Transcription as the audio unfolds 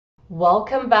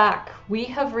Welcome back. We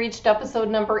have reached episode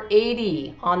number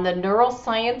 80 on the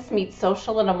Neuroscience Meets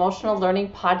Social and Emotional Learning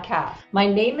podcast. My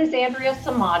name is Andrea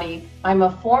Samadi. I'm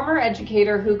a former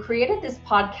educator who created this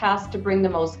podcast to bring the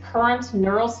most current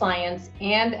neuroscience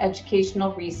and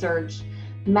educational research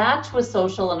matched with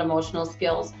social and emotional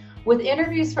skills, with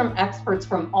interviews from experts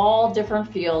from all different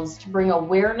fields to bring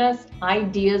awareness,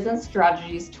 ideas, and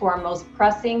strategies to our most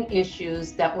pressing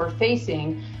issues that we're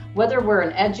facing, whether we're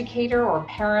an educator or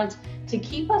parent, to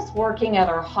keep us working at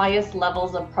our highest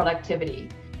levels of productivity.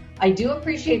 I do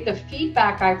appreciate the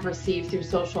feedback I've received through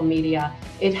social media.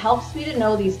 It helps me to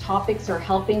know these topics are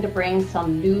helping to bring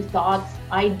some new thoughts,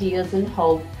 ideas, and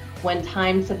hope when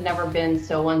times have never been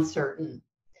so uncertain.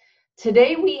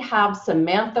 Today we have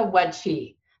Samantha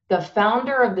Wetschy, the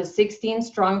founder of the 16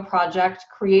 Strong Project,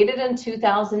 created in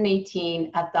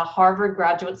 2018 at the Harvard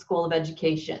Graduate School of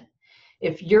Education.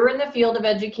 If you're in the field of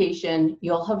education,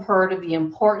 you'll have heard of the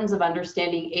importance of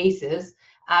understanding ACEs,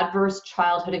 adverse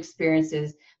childhood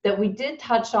experiences, that we did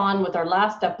touch on with our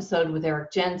last episode with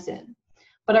Eric Jensen.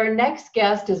 But our next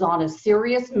guest is on a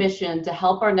serious mission to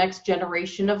help our next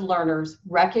generation of learners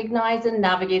recognize and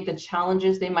navigate the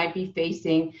challenges they might be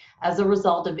facing as a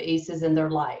result of ACEs in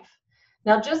their life.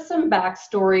 Now, just some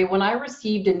backstory. When I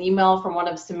received an email from one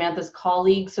of Samantha's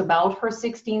colleagues about her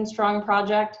 16 Strong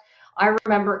Project, I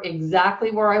remember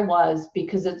exactly where I was,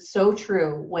 because it's so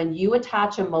true. When you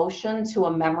attach emotion to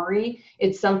a memory,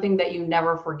 it's something that you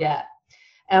never forget.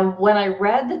 And when I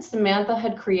read that Samantha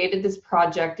had created this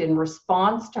project in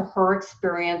response to her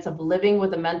experience of living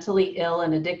with a mentally ill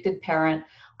and addicted parent,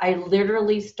 I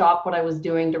literally stopped what I was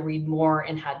doing to read more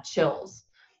and had chills.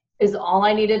 Is all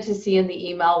I needed to see in the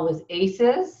email was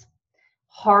ACEs,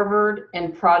 Harvard,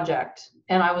 and project.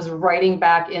 And I was writing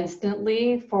back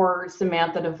instantly for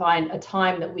Samantha to find a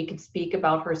time that we could speak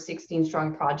about her 16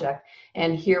 Strong Project.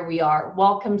 And here we are.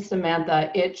 Welcome, Samantha.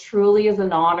 It truly is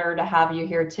an honor to have you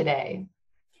here today.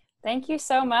 Thank you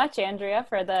so much, Andrea,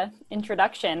 for the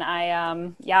introduction.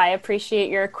 I appreciate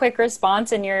your quick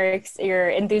response and your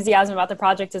enthusiasm about the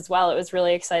project as well. It was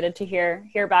really excited to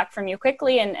hear back from you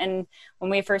quickly. And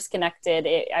when we first connected,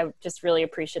 I'm just really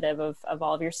appreciative of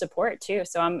all of your support too.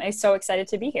 So I'm so excited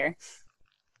to be here.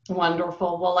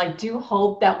 Wonderful. Well, I do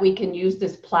hope that we can use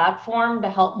this platform to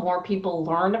help more people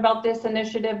learn about this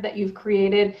initiative that you've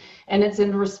created. And it's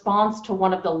in response to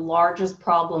one of the largest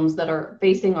problems that are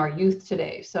facing our youth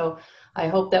today. So I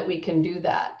hope that we can do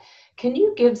that. Can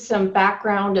you give some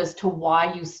background as to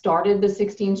why you started the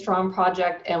 16 Strong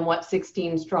Project and what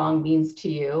 16 Strong means to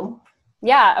you?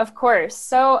 Yeah, of course.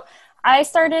 So I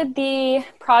started the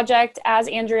project, as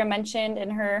Andrea mentioned in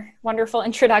her wonderful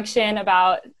introduction,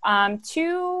 about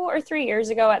 2 or 3 years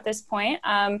ago at this point.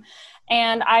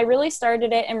 And I really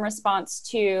started it in response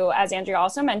to, as Andrea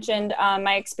also mentioned,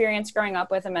 my experience growing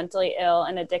up with a mentally ill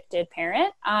and addicted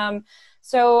parent.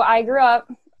 So I grew up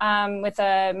with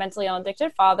a mentally ill and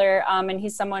addicted father, and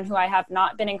he's someone who I have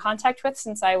not been in contact with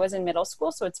since I was in middle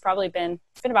school. So it's been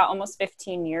about almost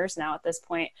 15 years now at this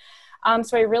point.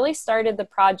 So I really started the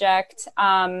project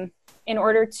in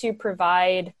order to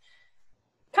provide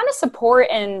kind of support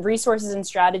and resources and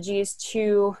strategies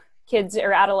to kids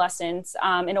or adolescents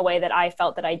in a way that I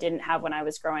felt that I didn't have when I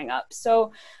was growing up.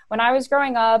 So when I was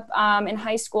growing up in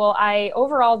high school, I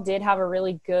overall did have a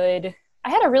really good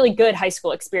high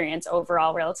school experience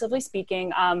overall, relatively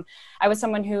speaking. I was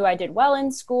someone who I did well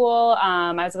in school.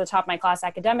 I was at the top of my class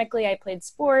academically. I played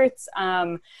sports,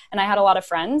 and I had a lot of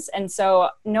friends. And so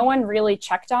no one really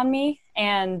checked on me,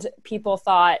 and people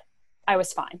thought I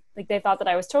was fine. Like, they thought that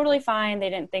I was totally fine.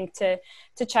 They didn't think to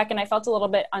check, and I felt a little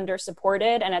bit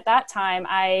under-supported. And at that time,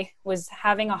 I was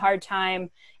having a hard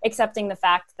time accepting the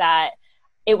fact that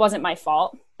it wasn't my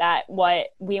fault, that what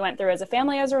we went through as a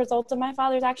family as a result of my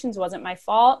father's actions wasn't my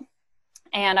fault.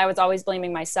 And I was always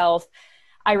blaming myself.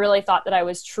 I really thought that I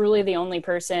was truly the only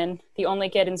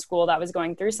kid in school that was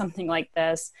going through something like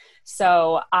this.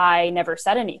 So I never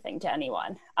said anything to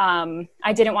anyone.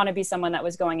 I didn't want to be someone that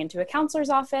was going into a counselor's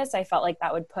office. I felt like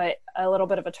that would put a little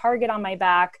bit of a target on my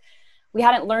back. We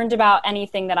hadn't learned about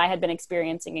anything that I had been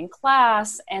experiencing in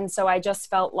class. And so I just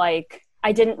felt like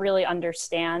I didn't really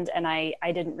understand, and I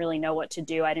didn't really know what to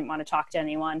do. I didn't want to talk to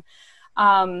anyone.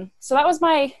 So that was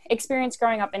my experience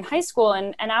growing up in high school.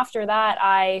 And after that,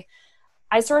 I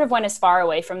sort of went as far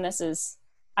away from this as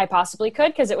I possibly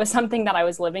could, because it was something that I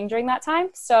was living during that time.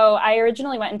 So I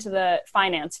originally went into the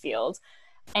finance field,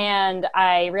 and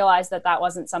I realized that that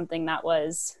wasn't something that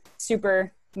was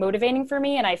super motivating for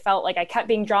me. And I felt like I kept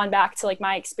being drawn back to like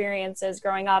my experiences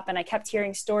growing up, and I kept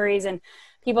hearing stories, and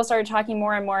people started talking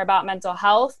more and more about mental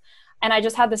health. And I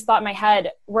just had this thought in my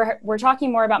head, we're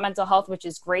talking more about mental health, which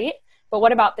is great, but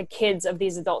what about the kids of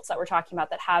these adults that we're talking about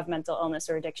that have mental illness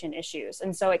or addiction issues?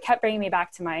 And so it kept bringing me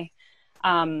back to my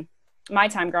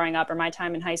time growing up, or my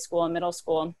time in high school and middle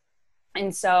school.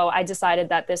 And so I decided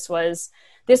that this was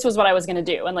what I was going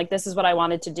to do. And like, this is what I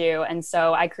wanted to do. And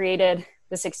so I created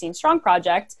the 16 Strong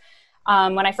Project.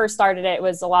 When I first started it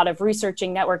was a lot of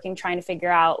researching, networking, trying to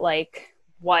figure out like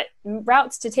what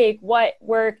routes to take, what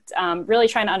worked, really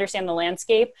trying to understand the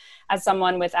landscape as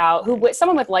someone with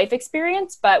life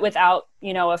experience, but without,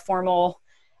 a formal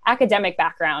academic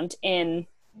background in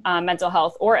mental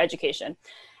health or education.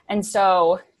 And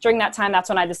so during that time, that's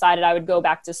when I decided I would go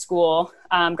back to school,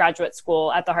 graduate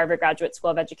school at the Harvard Graduate School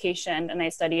of Education. And I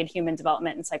studied human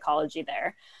development and psychology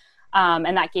there.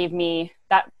 And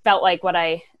that felt like what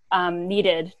I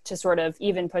needed to sort of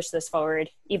even push this forward,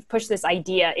 push this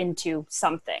idea into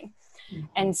something. Mm-hmm.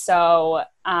 And so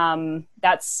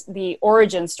that's the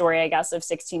origin story, I guess, of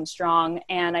 16 Strong.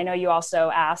 And I know you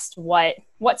also asked what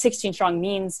 16 Strong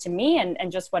means to me and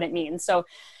just what it means. So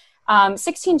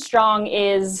 16 Strong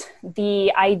is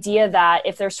the idea that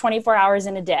if there's 24 hours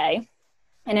in a day,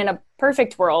 and in a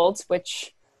perfect world,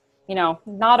 which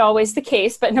not always the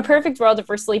case, but in a perfect world, if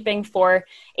we're sleeping for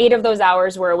 8 of those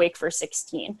hours, we're awake for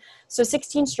 16. So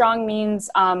 16 Strong means,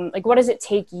 what does it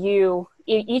take you,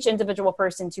 each individual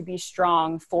person, to be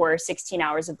strong for 16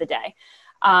 hours of the day?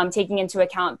 Taking into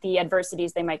account the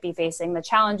adversities they might be facing, the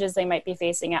challenges they might be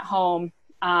facing at home,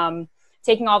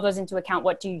 taking all those into account,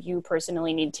 what do you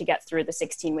personally need to get through the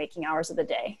 16 waking hours of the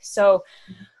day? So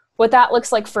what that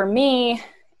looks like for me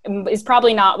is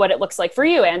probably not what it looks like for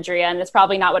you, Andrea, and it's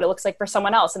probably not what it looks like for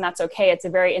someone else, and that's okay. It's a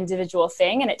very individual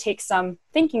thing, and it takes some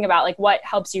thinking about like what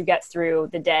helps you get through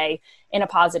the day in a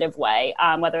positive way,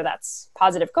 whether that's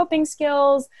positive coping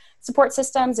skills, support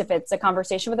systems, if it's a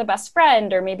conversation with a best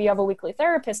friend, or maybe you have a weekly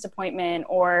therapist appointment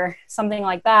or something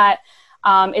like that.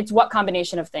 It's what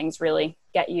combination of things really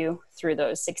get you through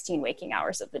those 16 waking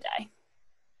hours of the day.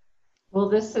 Well,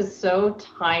 this is so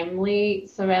timely,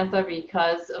 Samantha,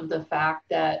 because of the fact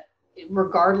that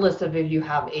regardless of if you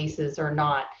have ACEs or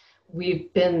not,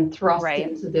 we've been thrust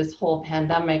into this whole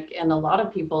pandemic, and a lot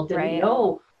of people didn't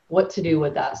know what to do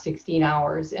with that 16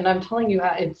 hours. And I'm telling you,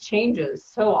 it changes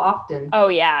so often. Oh,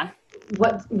 yeah.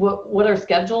 What our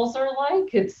schedules are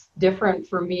like, it's different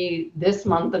for me this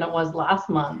month than it was last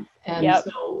month. And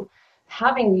so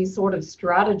having these sort of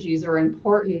strategies are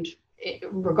important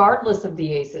regardless of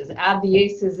the ACEs. Add the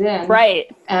ACEs in.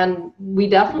 Right. And we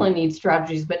definitely need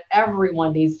strategies, but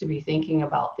everyone needs to be thinking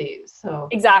about these. So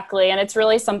exactly. And it's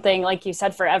really something, like you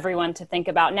said, for everyone to think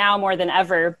about now more than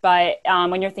ever. But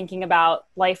when you're thinking about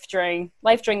life during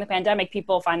the pandemic,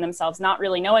 people find themselves not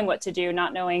really knowing what to do,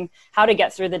 not knowing how to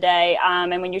get through the day.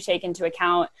 And when you take into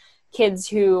account kids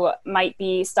who might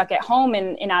be stuck at home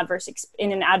in an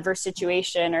adverse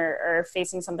situation or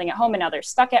facing something at home, and now they're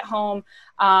stuck at home,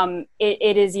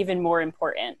 it is even more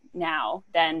important now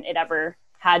than it ever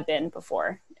had been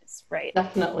before. It's right.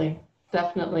 Definitely.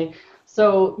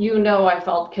 So, I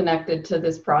felt connected to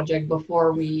this project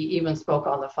before we even spoke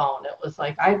on the phone. It was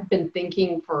like, I've been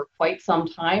thinking for quite some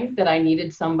time that I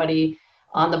needed somebody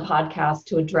on the podcast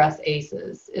to address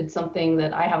ACEs. It's something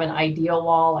that I have an idea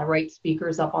wall. I write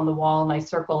speakers up on the wall and I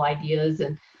circle ideas,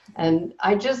 and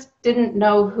I just didn't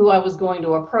know who I was going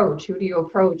to approach. Who do you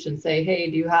approach and say,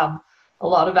 hey, do you have a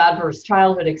lot of adverse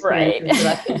childhood experiences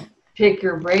that I can pick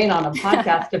your brain on a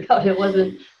podcast about? It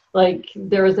wasn't like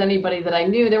there was anybody that I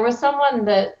knew. There was someone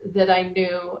that I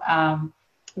knew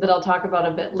that I'll talk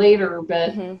about a bit later,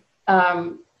 but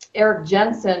Eric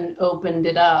Jensen opened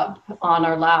it up on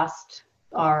our last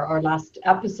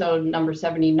episode, number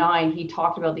 79. He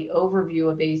talked about the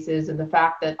overview of ACEs and the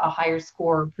fact that a higher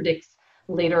score predicts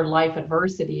later life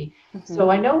adversity. So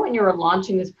I know when you're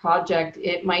launching this project,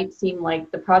 it might seem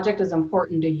like the project is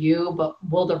important to you, but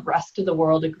will the rest of the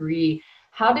world agree?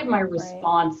 How did my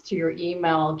response to your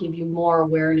email give you more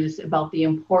awareness about the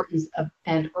importance of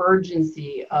and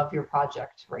urgency of your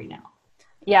project right now?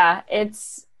 Yeah,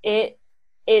 it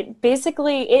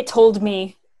basically told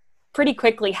me pretty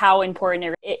quickly how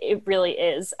important it really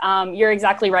is. You're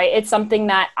exactly right. It's something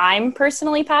that I'm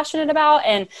personally passionate about.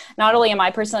 And not only am I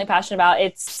personally passionate about,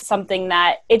 it's something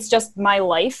that it's just my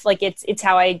life. Like it's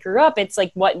how I grew up. It's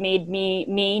like what made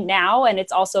me now. And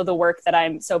it's also the work that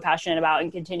I'm so passionate about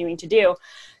and continuing to do.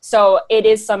 So it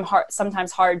is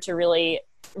sometimes hard to really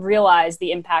realize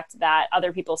the impact that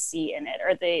other people see in it,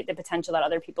 or the potential that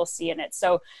other people see in it.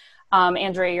 So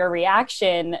Andrea, your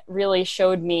reaction really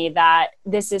showed me that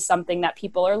this is something that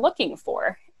people are looking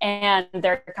for. and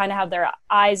they're kind of have their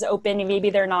eyes open, and maybe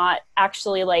they're not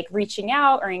actually like reaching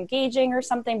out or engaging or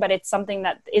something, but it's something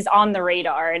that is on the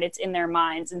radar and it's in their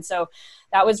minds. And so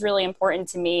that was really important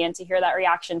to me, and to hear that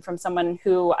reaction from someone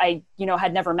who I,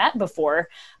 had never met before,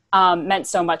 meant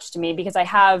so much to me, because I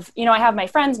have my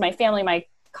friends, my family, my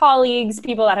colleagues,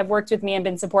 people that have worked with me and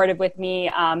been supportive with me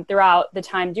throughout the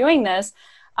time doing this.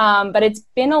 But it's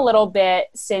been a little bit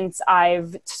since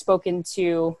I've spoken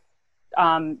to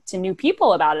new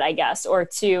people about it, I guess, or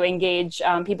to engage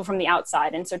people from the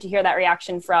outside. And so to hear that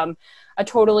reaction from a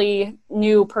totally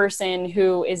new person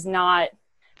who is not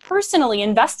personally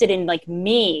invested in like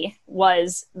me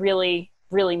was really,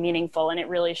 really meaningful. And it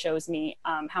really shows me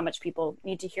how much people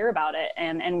need to hear about it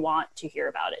and want to hear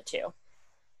about it too.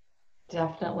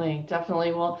 Definitely.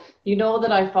 Well,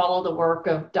 that I follow the work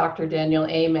of Dr. Daniel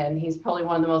Amen. He's probably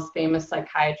one of the most famous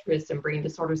psychiatrists and brain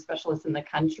disorder specialists in the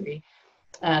country.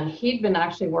 And he'd been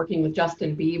actually working with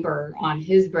Justin Bieber on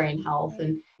his brain health.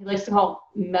 And he likes to call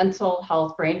mental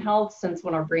health brain health, since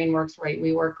when our brain works right,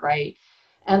 we work right.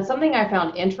 And something I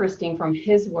found interesting from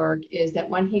his work is that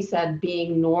when he said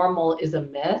being normal is a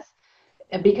myth,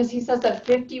 and because he says that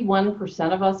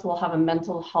 51% of us will have a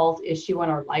mental health issue in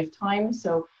our lifetime.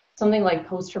 So something like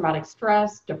post-traumatic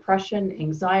stress, depression,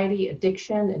 anxiety,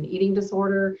 addiction, and eating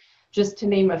disorder, just to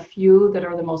name a few that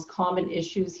are the most common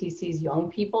issues he sees young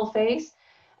people face.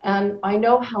 And I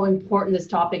know how important this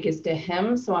topic is to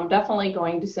him, so I'm definitely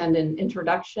going to send an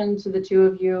introduction to the two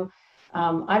of you.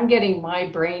 I'm getting my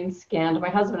brain scanned. My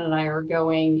husband and I are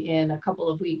going in a couple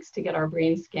of weeks to get our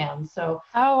brain scanned. So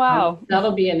oh, wow.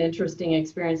 That'll be an interesting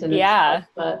experience in itself.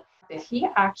 But he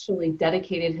actually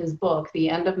dedicated his book, The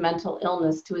End of Mental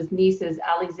Illness, to his nieces,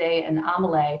 Alize and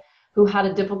Amelie, who had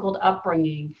a difficult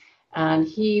upbringing. And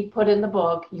he put in the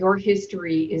book, "Your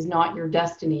history is not your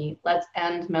destiny. Let's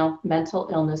end mental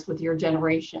illness with your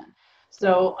generation."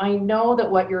 So I know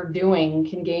that what you're doing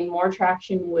can gain more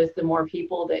traction with the more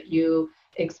people that you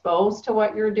expose to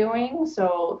what you're doing.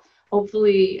 So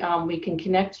hopefully we can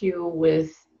connect you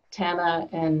with Tana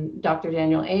and Dr.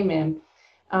 Daniel Amen.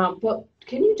 But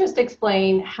can you just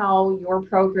explain how your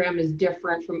program is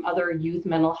different from other youth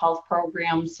mental health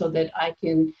programs, so that I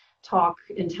can talk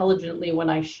intelligently when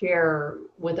I share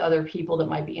with other people that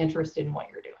might be interested in what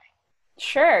you're doing?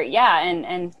 Sure. Yeah.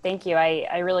 And thank you.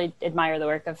 I really admire the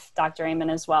work of Dr. Amen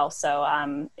as well.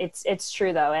 So it's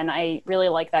true though. And I really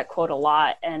like that quote a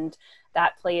lot. And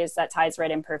that ties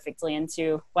right in perfectly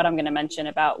into what I'm going to mention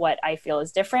about what I feel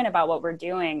is different about what we're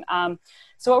doing.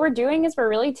 So what we're doing is we're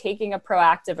really taking a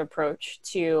proactive approach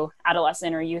to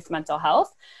adolescent or youth mental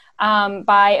health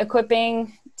by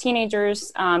equipping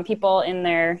teenagers, people in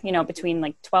their, between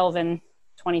like 12 and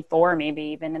 24, maybe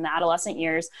even in the adolescent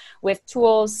years, with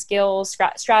tools, skills,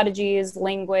 strategies,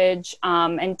 language,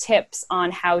 and tips on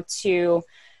how to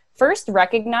first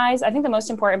recognize. I think the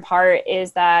most important part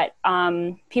is that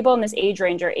people in this age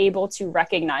range are able to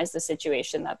recognize the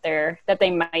situation that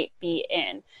they might be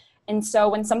in. And so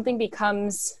when something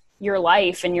becomes your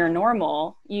life and your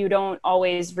normal, you don't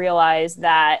always realize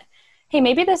that, hey,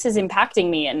 maybe this is impacting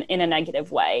me in a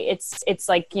negative way. It's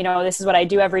like, this is what I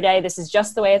do every day. This is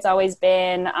just the way it's always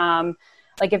been.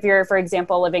 Like if you're, for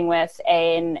example, living with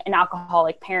an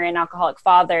alcoholic parent, alcoholic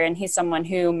father, and he's someone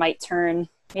who might turn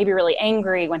maybe really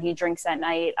angry when he drinks at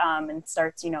night and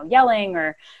starts, yelling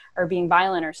or being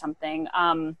violent or something,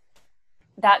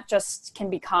 that just can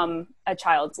become a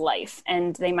child's life.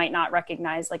 And they might not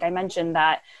recognize, like I mentioned,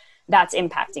 that that's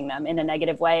impacting them in a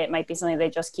negative way. It might be something they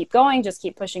just keep going, just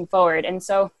keep pushing forward. And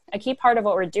so a key part of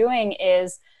what we're doing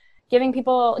is giving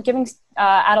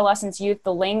adolescents, youth,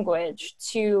 the language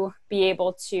to be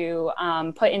able to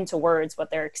put into words what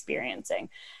they're experiencing.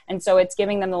 And so it's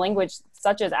giving them the language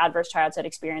such as adverse childhood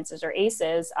experiences or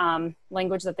ACEs,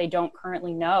 language that they don't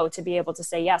currently know, to be able to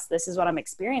say, yes, this is what I'm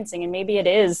experiencing. And maybe it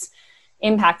is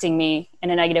impacting me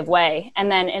in a negative way.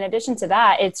 And then in addition to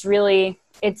that,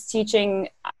 it's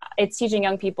teaching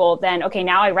young people then, okay,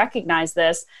 now I recognize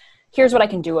this, here's what I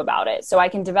can do about it. So I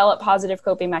can develop positive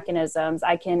coping mechanisms.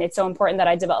 It's so important that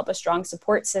I develop a strong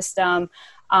support system.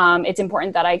 It's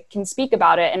important that I can speak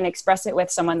about it and express it with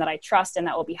someone that I trust and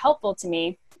that will be helpful to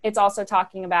me. It's also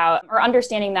talking about or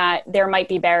understanding that there might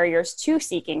be barriers to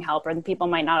seeking help, or the people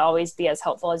might not always be as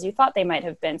helpful as you thought they might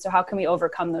have been. So how can we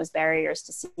overcome those barriers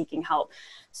to seeking help?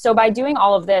 So by doing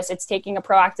all of this, it's taking a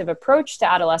proactive approach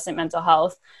to adolescent mental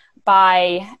health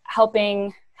by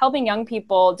helping young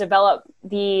people develop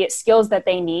the skills that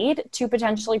they need to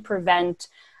potentially prevent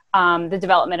the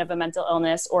development of a mental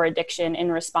illness or addiction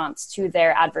in response to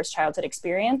their adverse childhood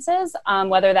experiences,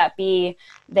 whether that be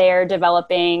they're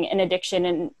developing an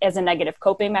addiction as a negative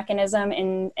coping mechanism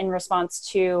in response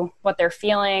to what they're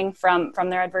feeling from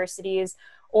their adversities,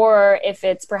 or if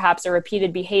it's perhaps a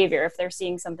repeated behavior, if they're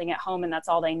seeing something at home and that's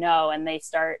all they know and they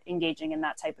start engaging in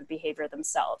that type of behavior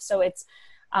themselves. So it's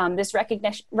this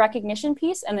recognition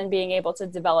piece, and then being able to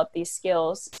develop these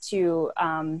skills to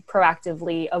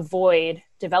proactively avoid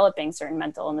developing certain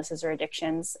mental illnesses or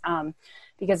addictions,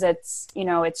 because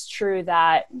it's true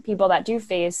that people that do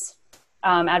face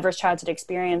adverse childhood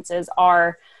experiences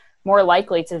are more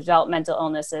likely to develop mental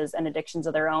illnesses and addictions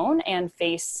of their own and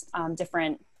face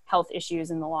different health issues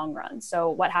in the long run. So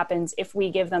what happens if we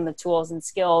give them the tools and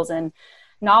skills and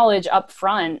knowledge up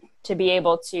front to be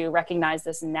able to recognize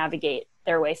this and navigate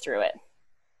their way through it?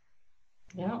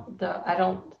 Yeah, I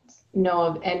don't know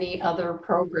of any other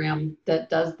program that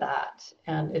does that.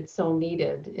 And it's so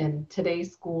needed in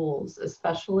today's schools,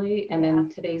 especially, and in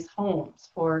today's homes.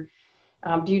 Do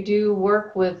you do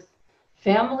work with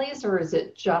families, or is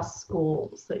it just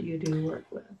schools that you do work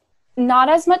with? Not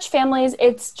as much families.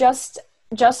 It's just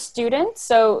students,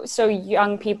 so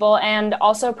young people, and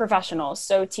also professionals,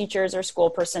 so teachers or school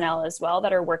personnel as well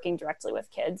that are working directly with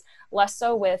kids, less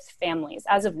so with families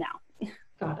as of now.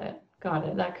 Got it.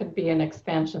 That could be an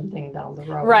expansion thing down the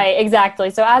road. Right, exactly.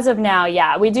 So as of now,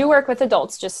 yeah, we do work with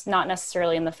adults, just not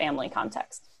necessarily in the family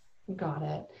context. Got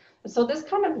it. So this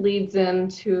kind of leads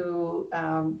into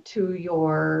to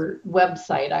your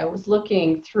website. I was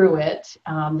looking through it,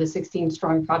 the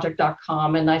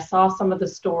 16strongproject.com, and I saw some of the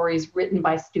stories written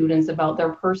by students about their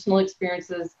personal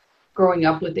experiences growing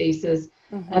up with ACEs.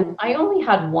 Mm-hmm. And I only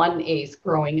had one ACE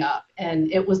growing up,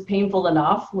 and it was painful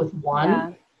enough with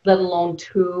one, let alone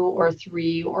 2 or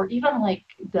 3, or even like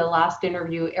the last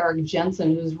interview, Eric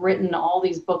Jensen, who's written all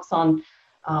these books on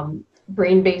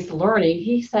brain-based learning.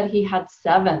 He said he had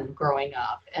 7 growing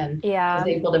up and was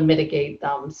able to mitigate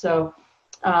them. So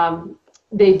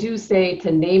they do say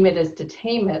to name it is to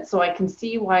tame it. So I can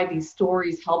see why these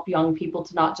stories help young people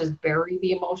to not just bury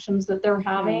the emotions that they're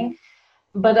having.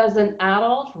 But as an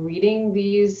adult reading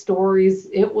these stories,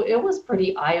 it was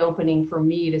pretty eye-opening for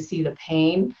me to see the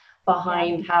pain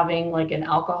behind having like an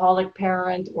alcoholic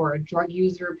parent or a drug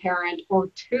user parent or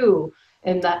 2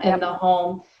 in the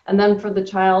home. And then for the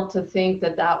child to think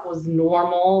that that was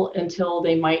normal until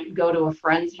they might go to a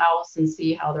friend's house and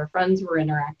see how their friends were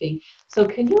interacting. So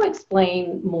can you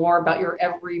explain more about your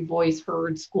Every Voice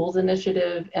Heard Schools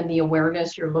initiative and the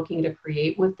awareness you're looking to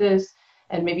create with this,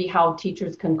 and maybe how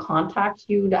teachers can contact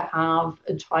you to have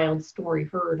a child's story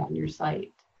heard on your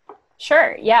site?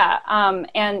 Sure, yeah.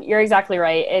 And you're exactly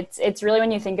right. It's really,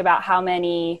 when you think about how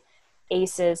many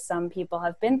ACEs some people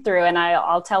have been through, and I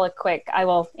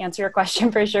will answer your question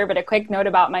for sure, but a quick note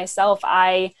about myself.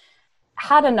 I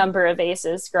had a number of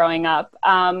ACEs growing up,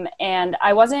 and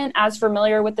I wasn't as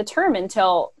familiar with the term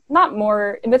until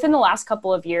within the last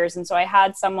couple of years. And so I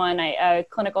had a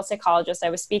clinical psychologist I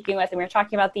was speaking with, and we were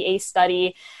talking about the ACE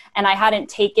study, and I hadn't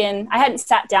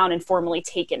sat down and formally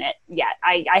taken it yet.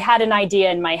 I had an idea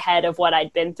in my head of what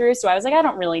I'd been through. So I was like, I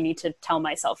don't really need to tell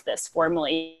myself this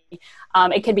formally.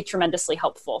 It can be tremendously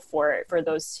helpful for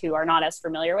those who are not as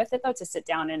familiar with it, though, to sit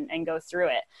down and go through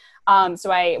it.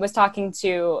 So I was talking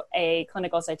to a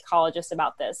clinical psychologist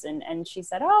about this, and she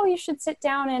said, oh, you should sit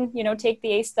down and, take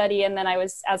the ACE study. And then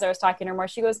as I was talking to her more,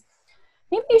 she goes,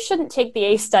 maybe you shouldn't take the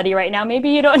ACE study right now. Maybe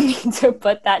you don't need to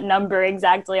put that number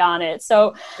exactly on it.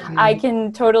 So I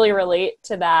can totally relate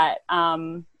to that.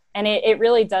 And it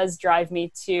really does drive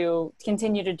me to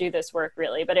continue to do this work,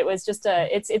 really. But it was just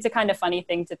it's a kind of funny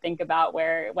thing to think about,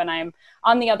 where when I'm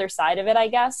on the other side of it, I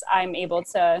guess, I'm able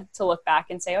to look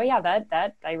back and say, oh yeah,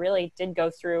 that I really did go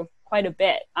through quite a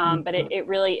bit. But it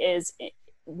really is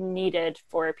needed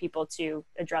for people to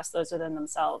address those within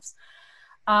themselves.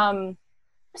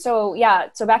 So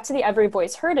back to the Every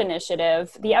Voice Heard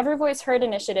initiative. The Every Voice Heard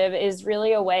initiative is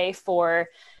really a way for,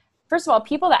 first of all,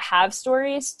 people that have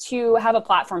stories to have a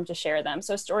platform to share them.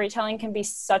 So storytelling can be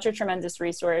such a tremendous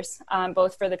resource,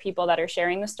 both for the people that are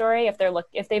sharing the story,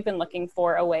 if they've been looking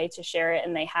for a way to share it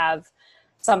and they have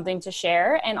something to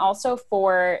share, and also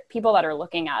for people that are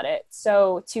looking at it.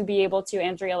 So to be able to,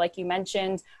 Andrea, like you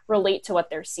mentioned, relate to what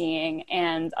they're seeing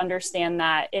and understand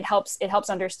that it helps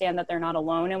understand that they're not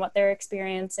alone in what they're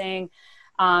experiencing.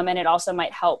 And it also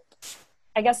might help,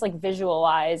 I guess, like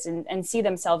visualize and see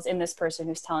themselves in this person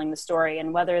who's telling the story,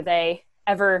 and whether they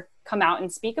ever come out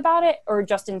and speak about it or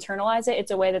just internalize it, it's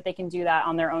a way that they can do that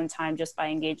on their own time just by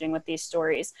engaging with these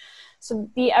stories. So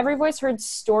the Every Voice Heard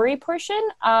story portion,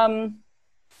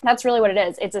 That's really what it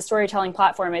is. It's a storytelling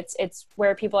platform. It's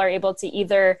where people are able to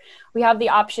either, we have the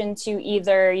option to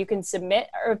either, you can submit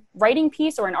a writing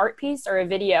piece or an art piece or a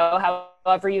video,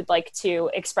 however you'd like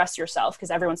to express yourself, because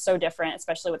everyone's so different,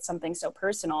 especially with something so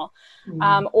personal.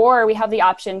 Or we have the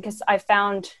option, because I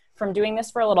found from doing this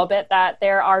for a little bit that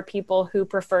there are people who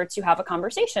prefer to have a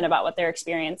conversation about what they're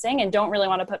experiencing and don't really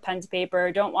want to put pen to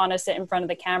paper, don't want to sit in front of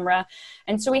the camera.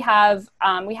 And so we have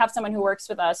someone who works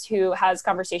with us who has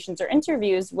conversations or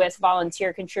interviews with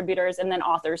volunteer contributors and then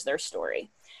authors their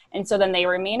story. And so then they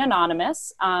remain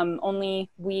anonymous. Only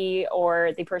we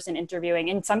or the person interviewing,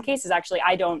 in some cases, actually,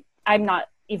 I'm not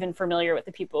even familiar with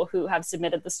the people who have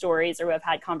submitted the stories or who have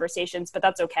had conversations, but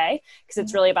that's okay, because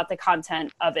it's really about the content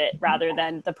of it rather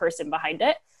than the person behind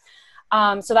it.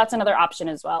 So that's another option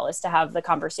as well, is to have the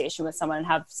conversation with someone and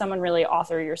have someone really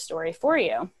author your story for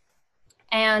you.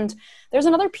 And there's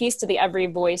another piece to the Every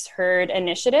Voice Heard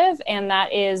initiative, and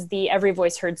that is the Every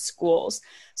Voice Heard Schools.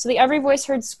 So the Every Voice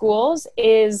Heard Schools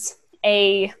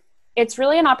it's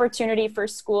really an opportunity for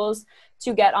schools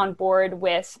to get on board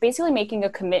with basically making a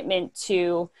commitment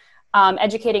to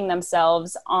educating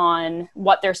themselves on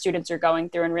what their students are going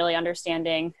through and really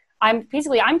understanding. I'm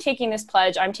taking this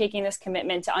pledge, I'm taking this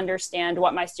commitment to understand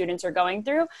what my students are going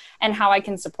through and how I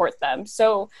can support them.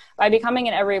 So by becoming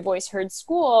an Every Voice Heard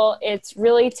school, it's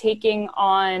really taking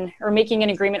on or making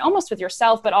an agreement almost with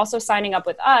yourself, but also signing up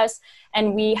with us.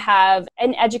 And we have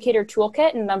an educator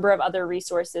toolkit and a number of other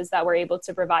resources that we're able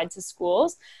to provide to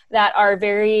schools that are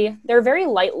they're very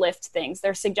light lift things.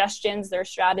 They're suggestions, they're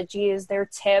strategies, they're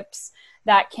tips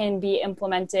that can be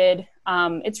implemented.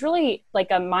 It's really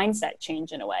like a mindset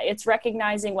change in a way. It's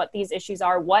recognizing what these issues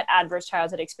are, what adverse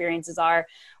childhood experiences are,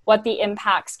 what the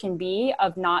impacts can be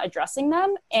of not addressing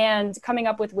them, and coming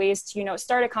up with ways to,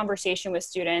 start a conversation with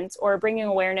students or bringing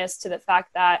awareness to the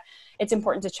fact that it's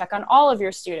important to check on all of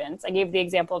your students. I gave the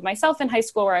example of myself in high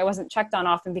school where I wasn't checked on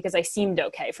often because I seemed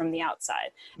okay from the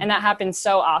outside. And that happens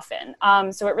so often.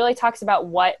 So it really talks about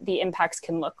what the impacts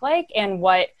can look like and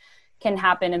what can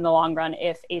happen in the long run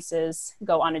if ACEs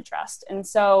go unaddressed. And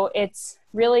so it's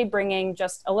really bringing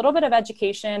just a little bit of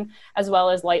education as well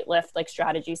as light lift, like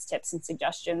strategies, tips, and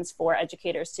suggestions for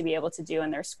educators to be able to do in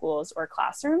their schools or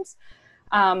classrooms.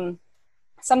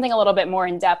 Something a little bit more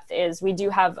in depth is we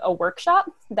do have a workshop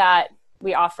that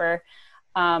we offer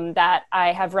that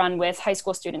I have run with high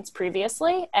school students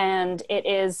previously. And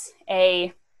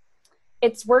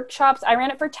it's workshops. I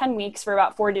ran it for 10 weeks for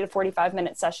about 40 to 45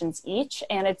 minute sessions each.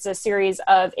 And it's a series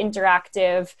of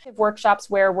interactive workshops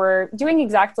where we're doing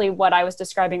exactly what I was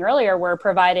describing earlier. We're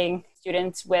providing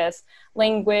students with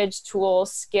language,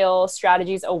 tools, skills,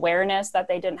 strategies, awareness that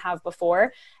they didn't have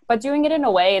before, but doing it in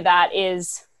a way that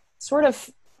is sort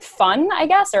of fun, I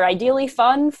guess, or ideally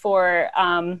fun for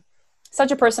such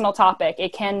a personal topic.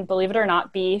 It can, believe it or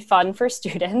not, be fun for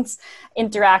students,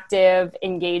 interactive,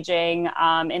 engaging,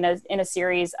 in a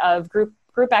series of group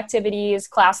activities,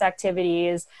 class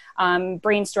activities,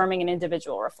 brainstorming, and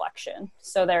individual reflection.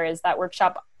 So there is that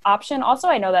workshop option. Also,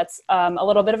 I know that's a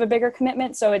little bit of a bigger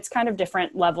commitment, so it's kind of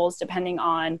different levels depending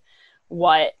on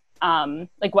what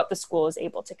the school is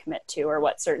able to commit to or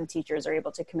what certain teachers are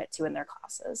able to commit to in their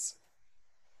classes.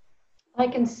 I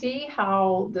can see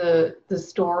how the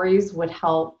stories would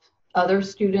help other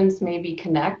students maybe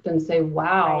connect and say,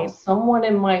 wow, someone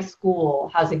in my school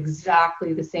has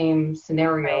exactly the same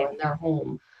scenario in their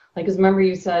home. Like, because remember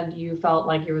you said you felt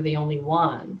like you were the only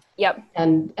one. Yep.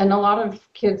 And a lot of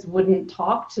kids wouldn't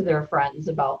talk to their friends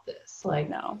about this.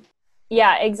 No.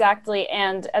 Yeah, exactly.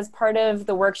 And as part of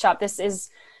the workshop, this is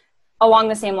along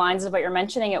the same lines of what you're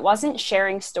mentioning. It wasn't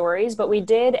sharing stories, but we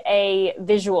did a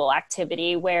visual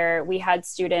activity where we had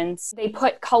students, they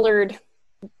put colored,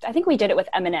 I think we did it with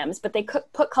M&Ms, but they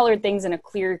put colored things in a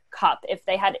clear cup if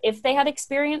they had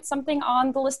experienced something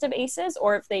on the list of ACEs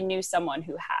or if they knew someone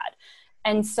who had.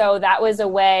 And so that was a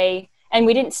way, and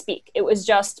we didn't speak. It was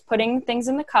just putting things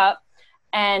in the cup,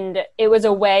 and it was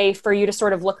a way for you to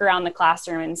sort of look around the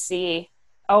classroom and see,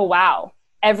 oh, wow,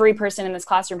 every person in this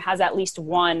classroom has at least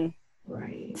one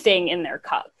thing in their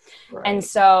cup. And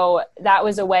so that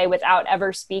was a way, without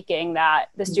ever speaking, that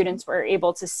the students were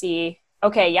able to see,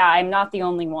 okay, yeah, I'm not the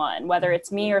only one. Whether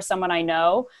it's me or someone I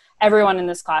know, everyone in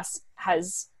this class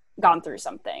has gone through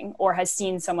something or has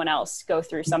seen someone else go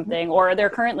through something, or they're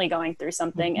currently going through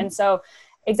something. And so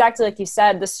exactly like you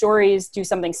said, the stories do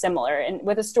something similar. And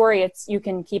with a story, you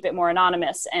can keep it more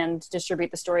anonymous and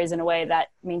distribute the stories in a way that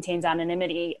maintains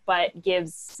anonymity, but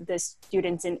gives the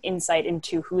students an insight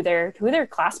into who their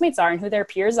classmates are and who their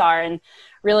peers are, and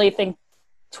really think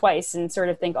twice and sort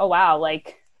of think, oh, wow,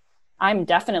 like I'm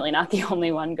definitely not the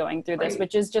only one going through this, Right.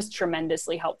 which is just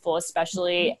tremendously helpful,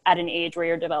 especially at an age where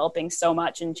you're developing so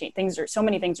much and so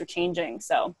many things are changing.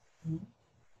 So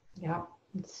Yeah,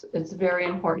 it's very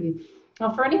important.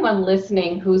 Now, for anyone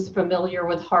listening who's familiar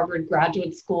with Harvard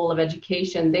Graduate School of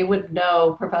Education, they would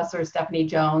know Professor Stephanie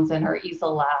Jones and her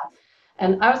EASL lab.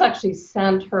 And I was actually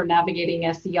sent her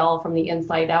Navigating SEL from the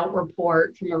Inside Out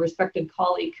report from a respected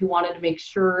colleague who wanted to make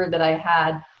sure that I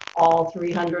had all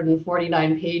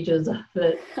 349 pages of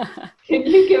it. Can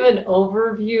you give an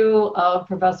overview of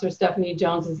Professor Stephanie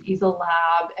Jones's EASL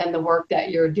lab and the work that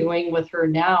you're doing with her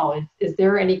now? Is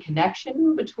there any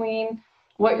connection between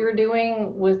what you're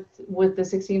doing with the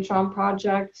 16 Strong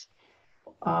Project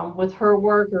with her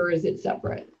work, or is it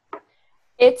separate?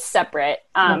 it's separate,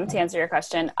 to answer your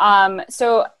question.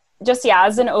 So just, yeah,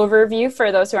 as an overview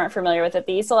for those who aren't familiar with it,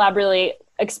 the EASL lab really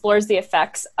explores the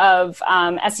effects of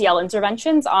SEL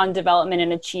interventions on development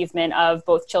and achievement of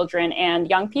both children and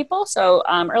young people, so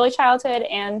early childhood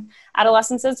and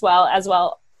adolescence as well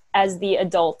as the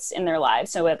adults in their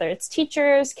lives, so whether it's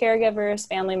teachers, caregivers,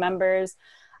 family members.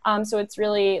 So it's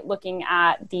really looking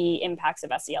at the impacts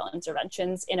of SEL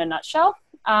interventions in a nutshell.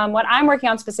 What I'm working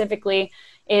on specifically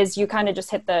is, you kind of just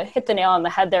hit the nail on the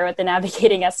head there with the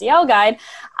Navigating SEL guide.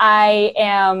 I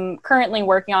am currently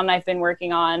I've been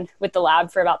working on with the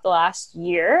lab for about the last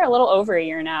year, a little over a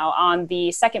year now, on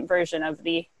the second version of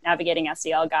the Navigating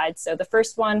SEL guide. So the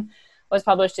first one was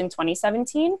published in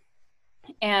 2017,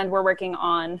 and we're working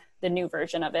on the new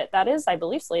version of it that is, I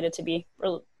believe, slated to be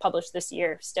published this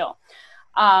year still.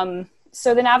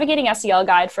 So the Navigating SEL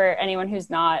guide, for anyone who's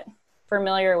not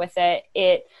familiar with it,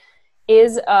 it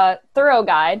is a thorough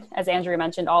guide, as Andrea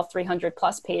mentioned, all 300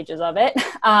 plus pages of it,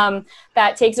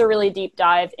 that takes a really deep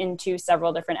dive into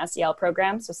several different SEL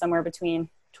programs. So somewhere between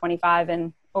 25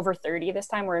 and over 30 this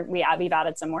time, where we've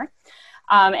added some more.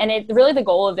 And really the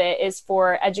goal of it is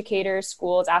for educators,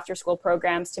 schools, after-school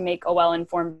programs to make a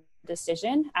well-informed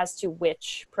decision as to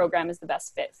which program is the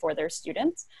best fit for their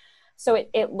students. So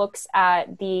it looks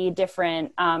at the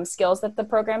different skills that the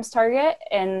programs target,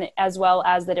 and as well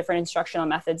as the different instructional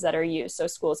methods that are used. So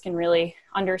schools can really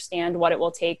understand what it will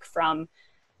take from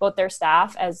both their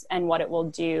staff and what it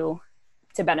will do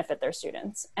to benefit their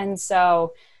students. And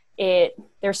so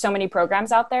there's so many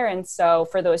programs out there. And so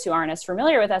for those who aren't as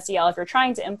familiar with SEL, if you're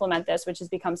trying to implement this, which has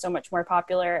become so much more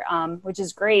popular, which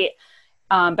is great,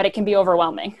 but it can be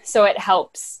overwhelming. So it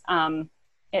helps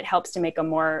to make a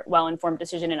more well-informed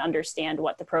decision and understand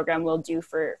what the program will do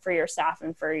for your staff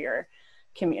and for your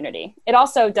community. It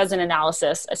also does an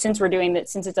analysis, since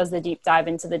it does the deep dive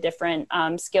into the different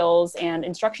skills and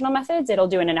instructional methods, it'll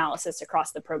do an analysis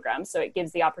across the program. So it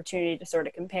gives the opportunity to sort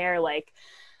of compare, like,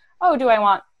 oh, do I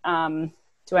want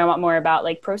more about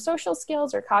like pro-social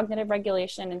skills or cognitive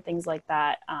regulation and things like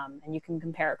that? And you can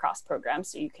compare across programs,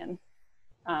 so it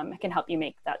can help you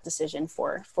make that decision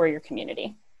for your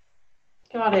community.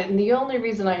 Got it. And the only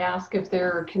reason I ask if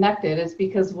they're connected is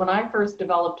because when I first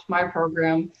developed my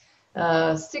program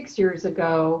 6 years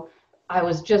ago, I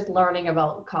was just learning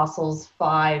about CASEL's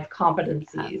 5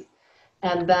 competencies.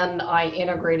 And then I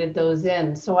integrated those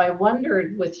in. So I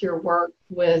wondered, with your work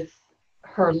with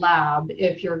her lab,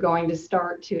 if you're going to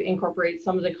start to incorporate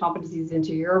some of the competencies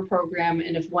into your program,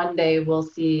 and if one day we'll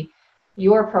see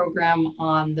your program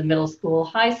on the middle school,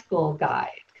 high school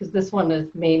guide. Because this one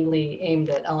is mainly aimed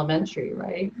at elementary,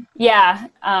 right? Yeah,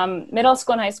 middle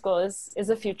school and high school is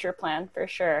a future plan for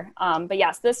sure. But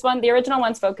yes, the original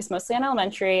one's focused mostly on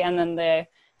elementary, and then the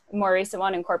more recent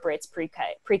one incorporates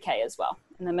pre-K as well.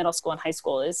 And the middle school and high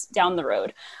school is down the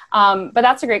road. But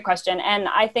that's a great question. And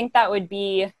I think that would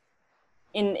be,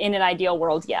 in an ideal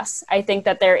world, yes. I think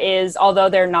that there is, although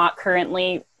they're not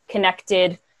currently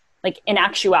connected, like in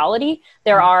actuality,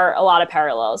 there are a lot of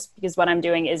parallels, because what I'm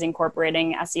doing is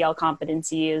incorporating SEL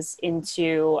competencies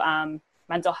into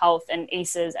mental health and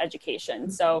ACEs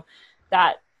education. So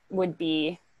that would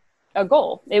be a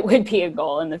goal. It would be a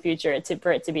goal in the future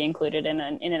for it to be included in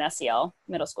an SEL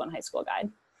middle school and high school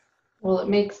guide. Well, it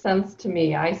makes sense to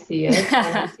me. I see it.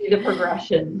 And I see the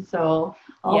progression. So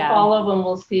I'll follow, and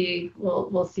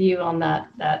we'll see you on the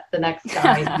next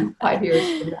guide in 5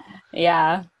 years from now.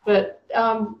 Yeah. But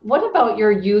what about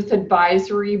your youth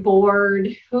advisory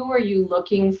board? Who are you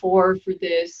looking for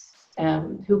this?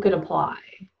 Who could apply?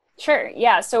 Sure.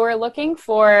 Yeah. So we're looking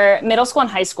for middle school and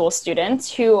high school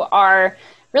students who are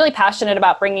really passionate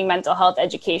about bringing mental health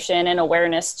education and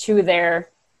awareness to their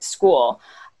school.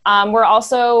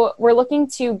 We're looking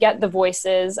to get the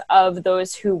voices of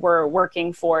those who we're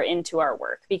working for into our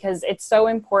work, because it's so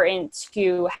important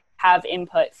to have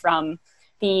input from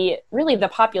the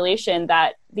population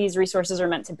that these resources are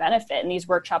meant to benefit and these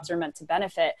workshops are meant to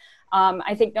benefit.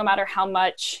 I think no matter how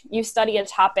much you study a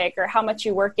topic or how much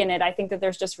you work in it, I think that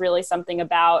there's just really something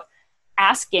about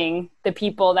asking the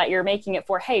people that you're making it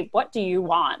for, hey, what do you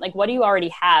want? Like, what do you already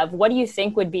have? What do you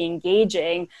think would be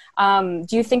engaging? Do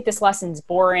you think this lesson's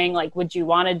boring? Like, would you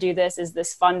want to do this? Is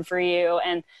this fun for you?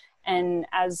 And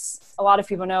as a lot of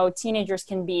people know, teenagers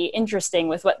can be interesting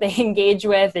with what they engage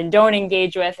with and don't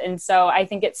engage with. And so I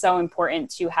think it's so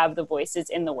important to have the voices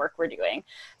in the work we're doing.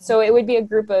 So it would be a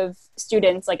group of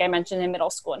students, like I mentioned, in middle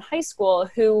school and high school,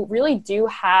 who really do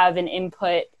have an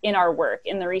input in our work,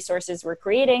 in the resources we're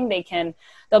creating.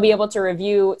 They'll be able to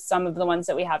review some of the ones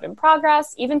that we have in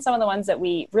progress, even some of the ones that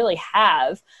we really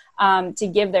have, to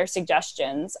give their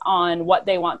suggestions on what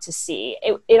they want to see.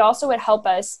 It also would help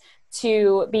us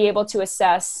to be able to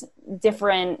assess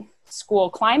different school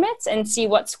climates and see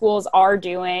what schools are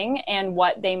doing and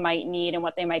what they might need and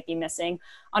what they might be missing,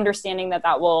 understanding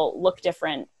that will look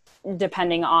different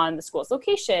depending on the school's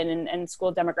location and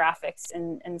school demographics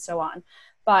and so on.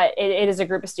 But it is a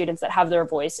group of students that have their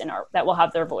voice that will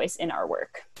have their voice in our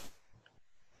work.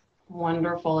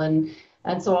 Wonderful.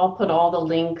 And so I'll put all the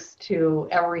links to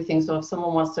everything. So if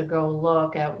someone wants to go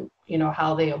look at,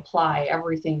 how they apply,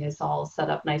 everything is all set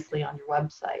up nicely on your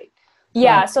website.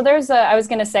 Yeah. So I was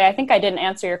going to say, I think I didn't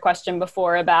answer your question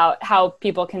before about how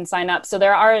people can sign up. So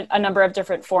there are a number of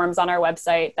different forms on our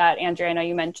website that, Andrea, I know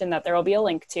you mentioned that there will be a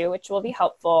link to, which will be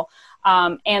helpful.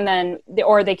 And then,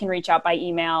 or they can reach out by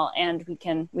email and we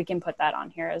can put that on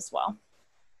here as well.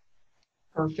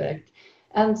 Perfect.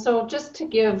 And so just to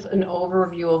give an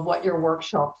overview of what your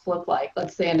workshops look like,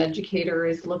 let's say an educator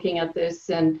is looking at this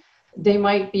and they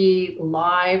might be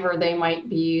live or they might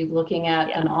be looking at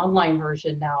an online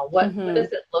version now. What does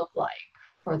it look like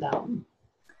for them?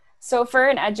 So for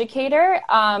an educator,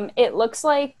 it looks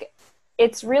like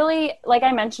it's really, like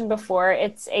I mentioned before,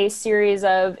 it's a series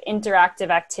of interactive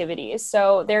activities.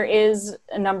 So there is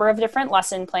a number of different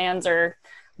lesson plans or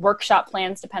workshop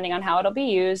plans, depending on how it'll be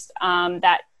used,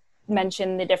 that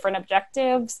mention the different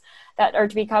objectives that are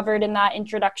to be covered in that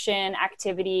introduction,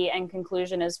 activity, and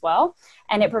conclusion as well.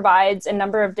 And it provides a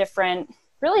number of different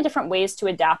ways to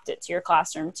adapt it to your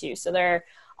classroom too. So there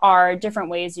are different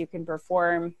ways you can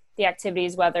perform the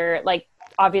activities, whether, like,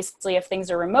 obviously if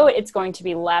things are remote, it's going to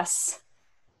be less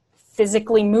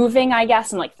physically moving, I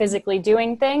guess, and like physically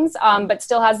doing things, but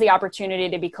still has the opportunity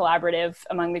to be collaborative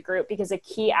among the group, because a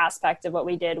key aspect of what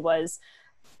we did was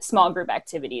small group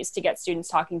activities to get students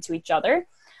talking to each other.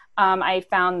 I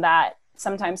found that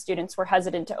sometimes students were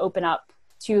hesitant to open up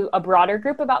to a broader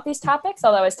group about these topics,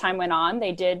 although as time went on,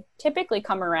 they did typically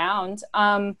come around.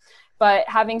 But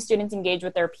having students engage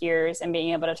with their peers and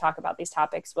being able to talk about these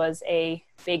topics was a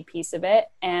big piece of it.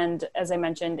 And as I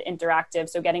mentioned, interactive,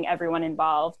 so getting everyone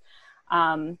involved,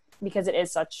 because it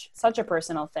is such a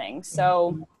personal thing.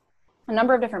 So a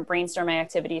number of different brainstorming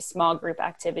activities, small group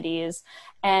activities,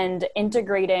 and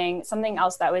integrating something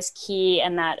else that was key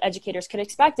and that educators could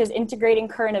expect is integrating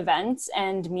current events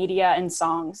and media and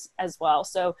songs as well.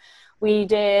 So we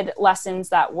did lessons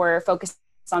that were focused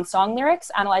on song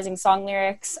lyrics, analyzing song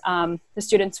lyrics. The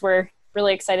students were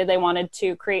really excited. They wanted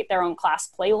to create their own class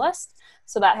playlist.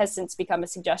 So that has since become a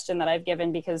suggestion that I've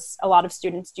given, because a lot of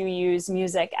students do use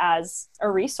music as a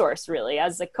resource, really,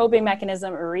 as a coping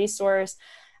mechanism, a resource.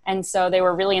 And so they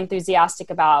were really enthusiastic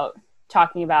about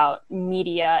talking about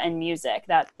media and music.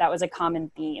 That was a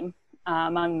common theme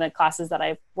among the classes that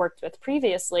I've worked with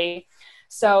previously.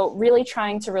 So really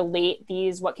trying to relate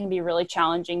these, what can be really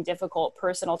challenging, difficult,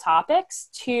 personal topics,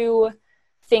 to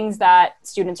things that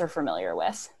students are familiar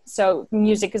with. So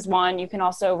music is one. You can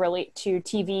also relate to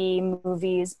TV,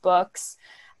 movies, books,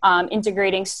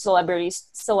 integrating celebrity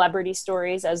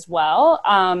stories as well.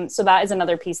 So that is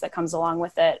another piece that comes along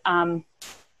with it.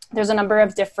 There's a number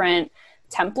of different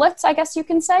templates, I guess you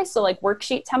can say. So like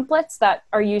worksheet templates that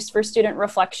are used for student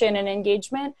reflection and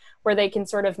engagement, where they can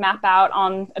sort of map out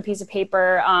on a piece of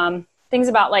paper things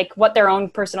about like what their own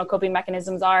personal coping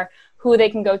mechanisms are, who they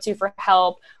can go to for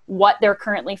help, what they're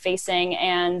currently facing,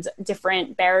 and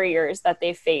different barriers that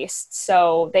they faced.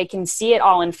 So they can see it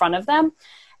all in front of them.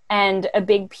 And a really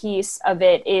big piece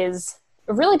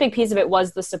of it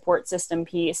was the support system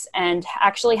piece, and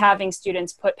actually having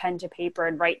students put pen to paper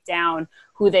and write down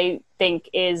who they think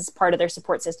is part of their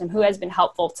support system, who has been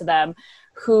helpful to them,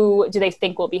 who do they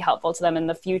think will be helpful to them in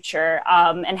the future,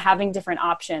 and having different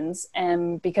options.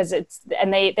 And because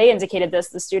they indicated this,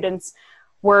 the students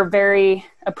were very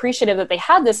appreciative that they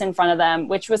had this in front of them,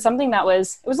 which was something that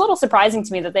was a little surprising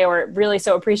to me, that they were really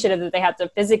so appreciative that they had to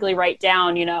physically write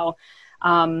down,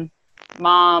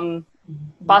 mom,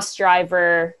 bus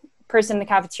driver, person in the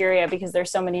cafeteria because there's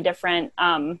so many different,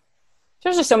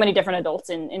 there's just so many different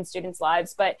adults in students'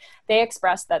 lives, but they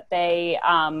expressed that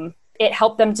it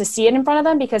helped them to see it in front of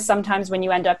them, because sometimes when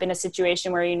you end up in a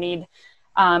situation where you need,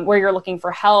 where you're looking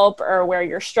for help or where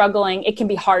you're struggling, it can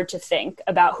be hard to think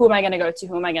about who am I going to go to?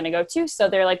 Who am I going to go to? So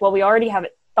they're like, well, we already have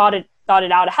thought it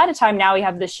out ahead of time. Now we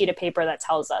have this sheet of paper that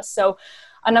tells us. So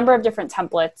a number of different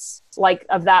templates like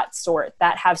of that sort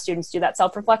that have students do that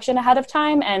self-reflection ahead of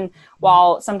time. And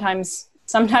while sometimes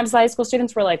the high school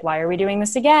students were like, why are we doing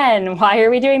this again? Why are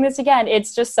we doing this again?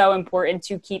 It's just so important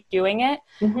to keep doing it.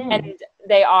 Mm-hmm. And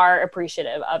they are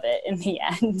appreciative of it in the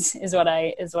end is what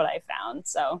I found.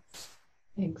 So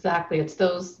exactly. It's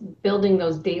building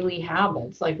those daily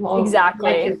habits. Like, well,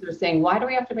 exactly. My kids are saying, why do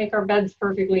we have to make our beds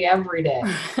perfectly every day?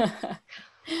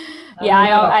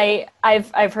 Yeah,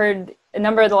 I've heard a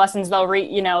number of the lessons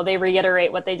they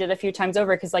reiterate what they did a few times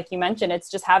over. Cause like you mentioned, it's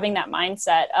just having that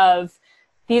mindset of,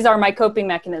 these are my coping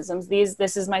mechanisms.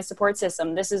 This is my support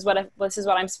system. This is what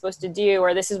I'm supposed to do,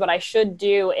 or this is what I should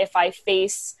do if I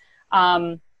face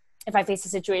a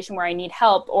situation where I need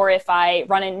help, or if I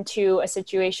run into a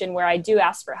situation where I do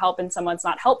ask for help and someone's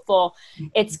not helpful.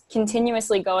 It's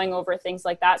continuously going over things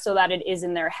like that so that it is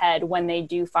in their head when they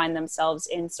do find themselves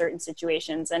in certain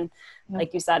situations. And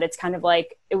like you said, it's kind of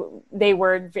like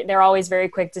they're always very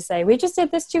quick to say, we just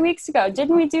did this 2 weeks ago.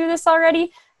 Didn't we do this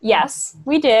already? Yes,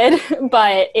 we did.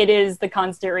 But it is the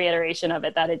constant reiteration of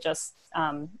it that it just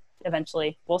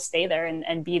eventually will stay there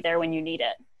and be there when you need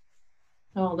it.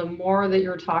 Oh, the more that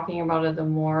you're talking about it, the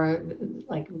more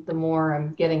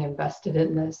I'm getting invested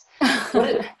in this.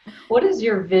 What is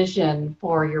your vision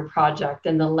for your project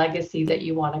and the legacy that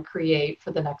you want to create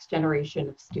for the next generation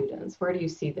of students? Where do you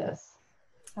see this?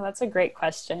 Oh, that's a great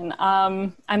question.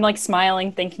 I'm like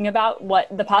smiling thinking about what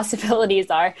the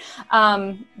possibilities are.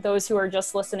 Those who are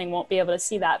just listening won't be able to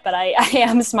see that, but I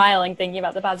am smiling thinking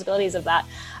about the possibilities of that.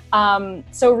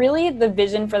 So really the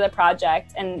vision for the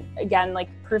project, and again, like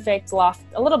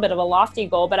a little bit of a lofty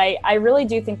goal, but I really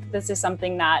do think that this is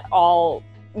something that all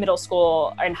middle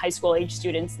school and high school age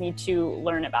students need to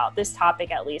learn about, this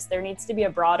topic at least. There needs to be a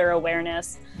broader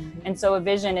awareness. Mm-hmm. And so a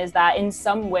vision is that in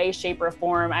some way, shape, or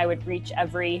form, I would reach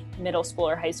every middle school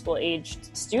or high school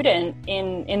aged student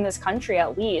in this country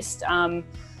at least.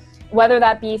 Whether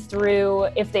that be through,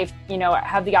 if they've,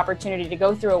 have the opportunity to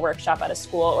go through a workshop at a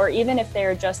school, or even if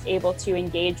they're just able to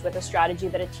engage with a strategy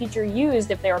that a teacher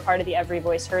used if they were part of the Every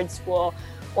Voice Heard School,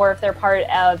 or if they're part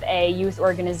of a youth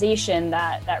organization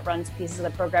that runs pieces of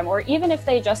the program, or even if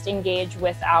they just engage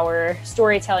with our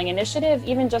storytelling initiative,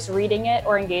 even just reading it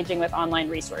or engaging with online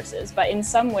resources. But in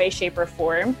some way, shape, or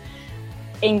form,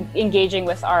 engaging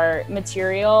with our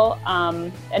material,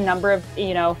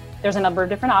 there's a number of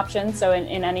different options. So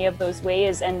in any of those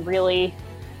ways, and really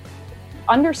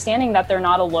understanding that they're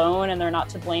not alone and they're not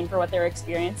to blame for what they're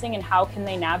experiencing, and how can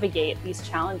they navigate these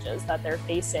challenges that they're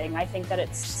facing. I think that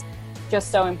it's just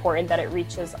so important that it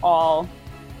reaches all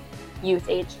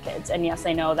youth-aged kids. And yes,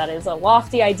 I know that is a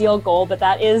lofty ideal goal, but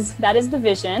that is the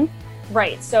vision.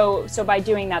 Right. So by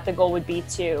doing that, the goal would be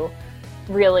to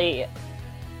really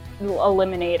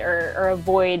eliminate or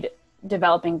avoid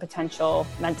developing potential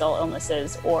mental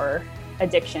illnesses or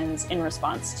addictions in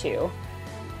response to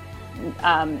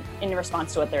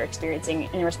what they're experiencing,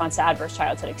 in response to adverse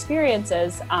childhood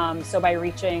experiences. So by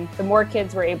reaching, the more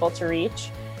kids we're able to reach,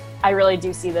 I really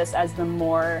do see this as the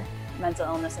more mental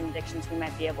illness and addictions we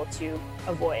might be able to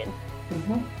avoid.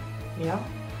 Mm-hmm. Yeah.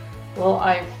 Well,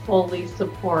 I fully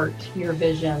support your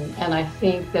vision. And I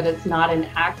think that it's not an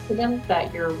accident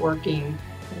that you're working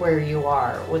where you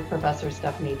are with Professor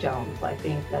Stephanie Jones. I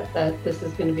think that this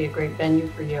is going to be a great venue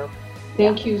for you.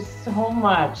 Thank you so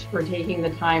much for taking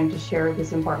the time to share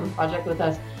this important project with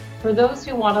us. For those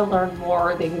who want to learn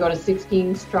more, they can go to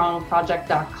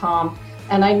 16strongproject.com.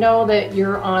 And I know that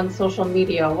you're on social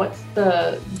media.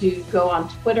 Do you go on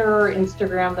Twitter or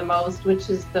Instagram the most? Which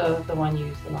is the one you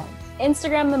use the most?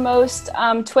 Instagram the most,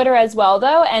 Twitter as well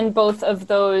though. And both of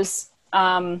those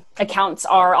accounts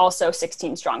are also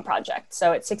 16 Strong Project.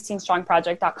 So it's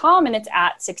 16strongproject.com and it's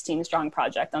at 16 Strong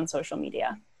Project on social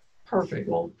media. Perfect.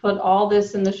 We'll put all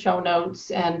this in the show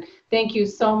notes. And thank you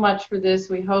so much for this.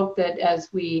 We hope that as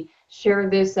we share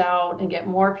this out and get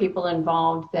more people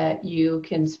involved, that you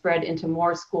can spread into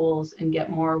more schools and get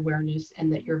more awareness,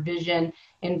 and that your vision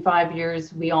in 5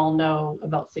 years, we all know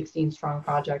about 16 Strong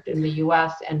Project in the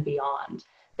US and beyond.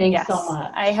 Thanks so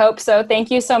much. I hope so.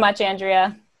 Thank you so much,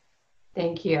 Andrea.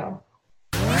 Thank you.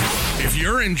 If If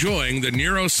you're enjoying the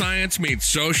Neuroscience Meets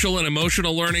Social and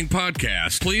Emotional Learning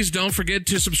podcast, please don't forget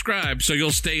to subscribe so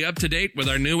you'll stay up to date with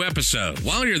our new episode.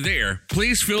 While you're there,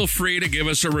 please feel free to give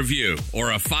us a review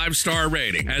or a 5-star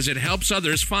rating, as it helps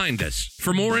others find us.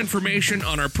 For more information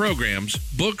on our programs,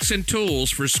 books, and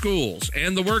tools for schools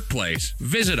and the workplace,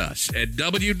 visit us at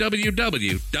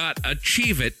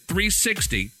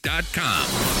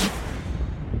www.achieveit360.com.